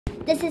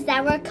This is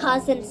our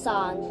cousin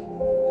song.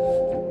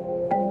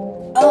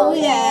 Oh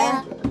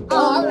yeah,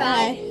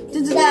 alright.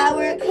 This is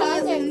our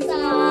cousin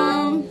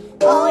song.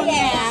 Oh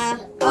yeah,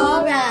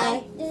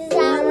 alright. This is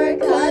our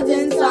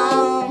Cousin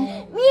song.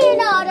 Me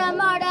and Autumn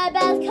are the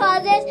best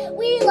cousins.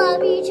 We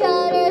love each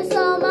other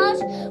so much.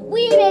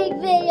 We make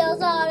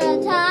videos all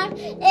the time.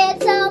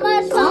 It's so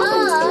much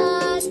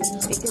fun.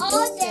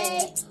 All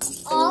day,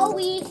 all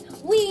week,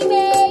 we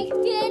make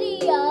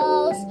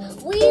videos.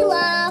 We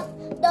love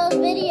those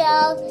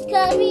videos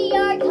because we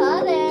are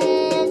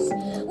cousins.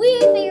 We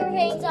figure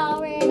things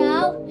out right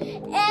now.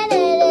 And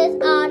it is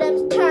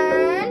Autumn's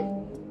turn.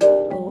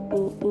 Ooh,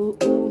 ooh, ooh,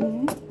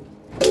 ooh.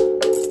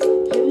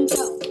 Here we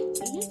go.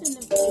 Here's in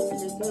the place of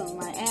the girl.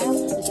 My ass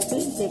is a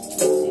big dick.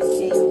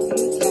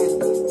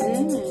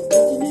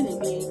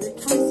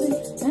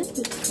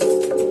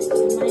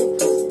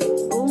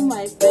 Oh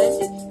my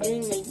goodness, it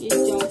makes you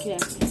don't care.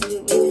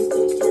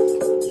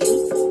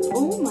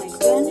 Oh my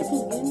goodness,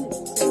 it's gonna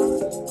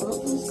sound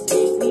awful.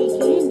 Say we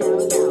can now.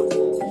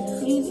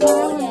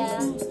 Oh yeah,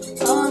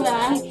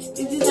 Alright,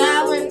 this is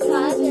our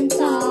cousin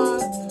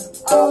song.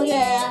 Oh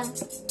yeah,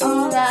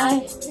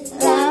 alright, this is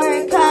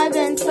our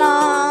cousin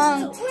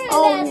song. we're the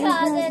best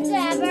cousins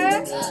ever.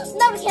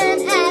 No one can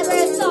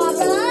ever stop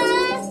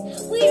us.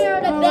 We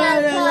are the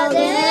best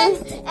cousins,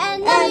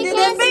 and no one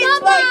can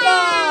stop us.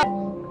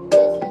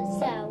 This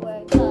is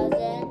our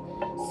cousin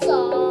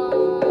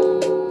song.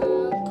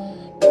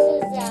 This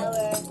is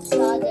our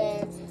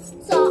cousin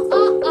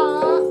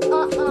song.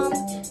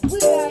 We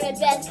are the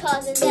best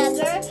cousins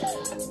ever.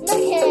 No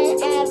one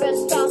can ever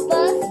stop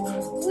us.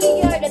 We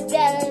are the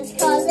best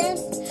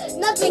cousins.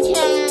 Nothing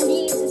can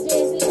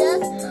defeat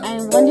us. I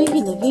wonder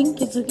if the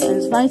pink is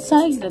against my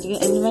side, that you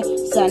anyway,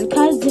 son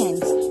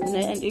cousins.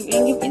 And if you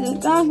give it a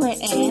summer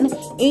and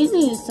it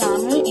is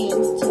summer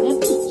into the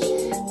beach.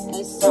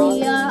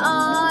 We are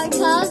our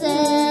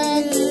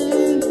cousins,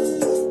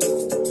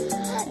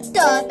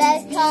 the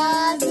best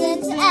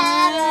cousins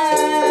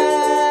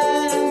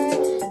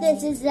ever.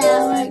 This is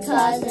our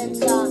cousin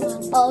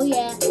song. Oh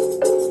yeah,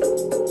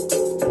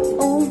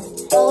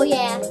 oh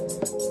yeah,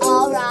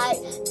 alright.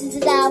 This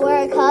is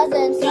our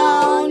cousin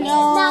song.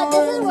 No. Now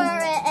this is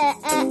where it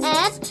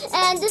ends,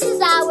 and this is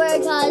our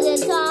cousin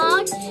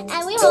song.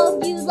 And we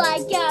hope you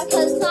like our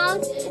cousin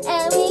songs,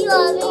 and we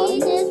love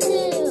each other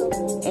too.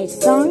 A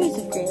song is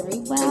very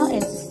well,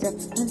 it's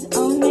just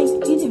all my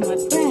kid and my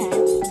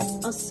friend.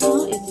 A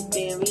song is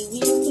very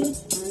weird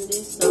on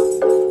this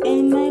song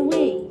and my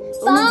way.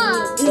 Bye.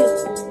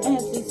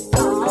 As this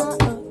song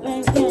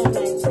and then I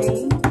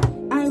sing,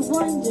 I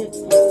wonder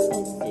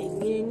I'm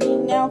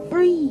singing now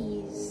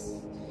freeze.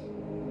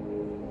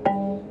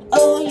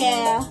 Oh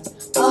yeah,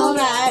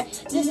 alright,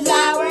 this is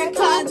our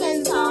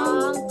cousin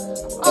song.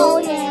 Oh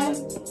yeah,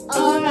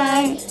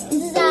 alright,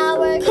 This is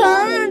our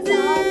cousin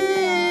song.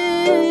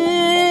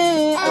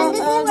 And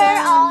this is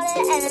where all it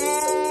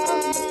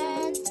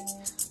ends.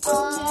 Oh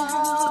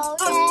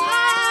yeah.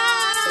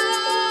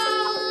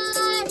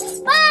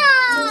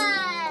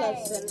 Bye.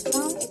 Cousin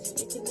song,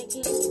 it's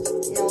making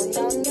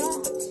no.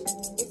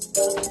 It's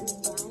going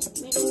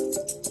 5 minutes.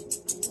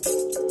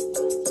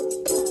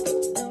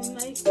 Oh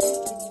my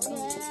God.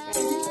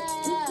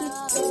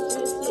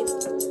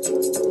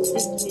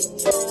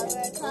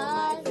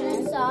 Our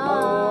cousin Oh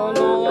song.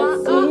 no,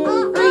 it's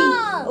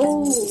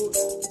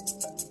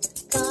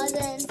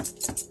Cousins.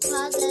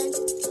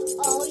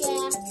 Oh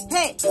yeah.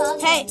 Hey.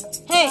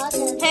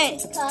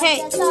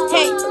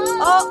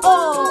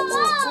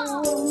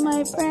 Oh,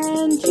 my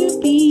friend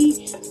should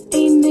be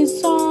sing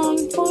this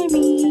song for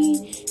me.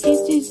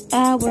 This is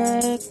our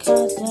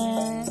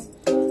cousin.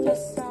 The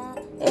song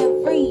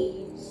it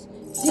freeze.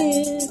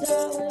 This is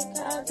our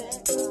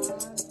cousin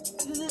song.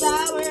 This is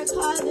our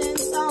cousin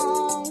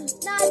song.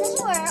 Now this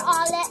is where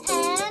all it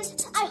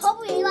ends. I hope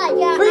we like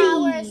our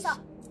Freeze. song.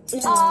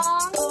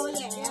 Oh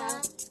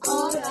yeah.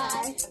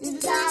 Alright. This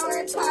is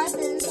our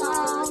cousin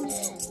song.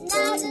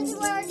 Now this is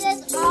where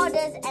this all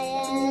this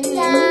ends.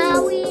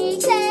 Now we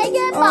say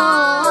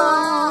goodbye.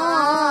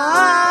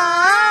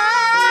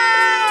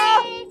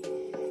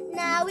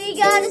 Now we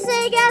gotta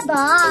say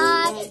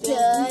goodbye.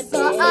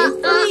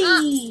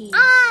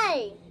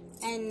 Goodbye.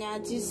 And now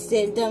just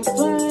send them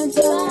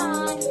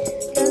further.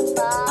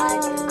 Goodbye.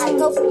 I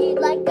hope you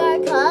like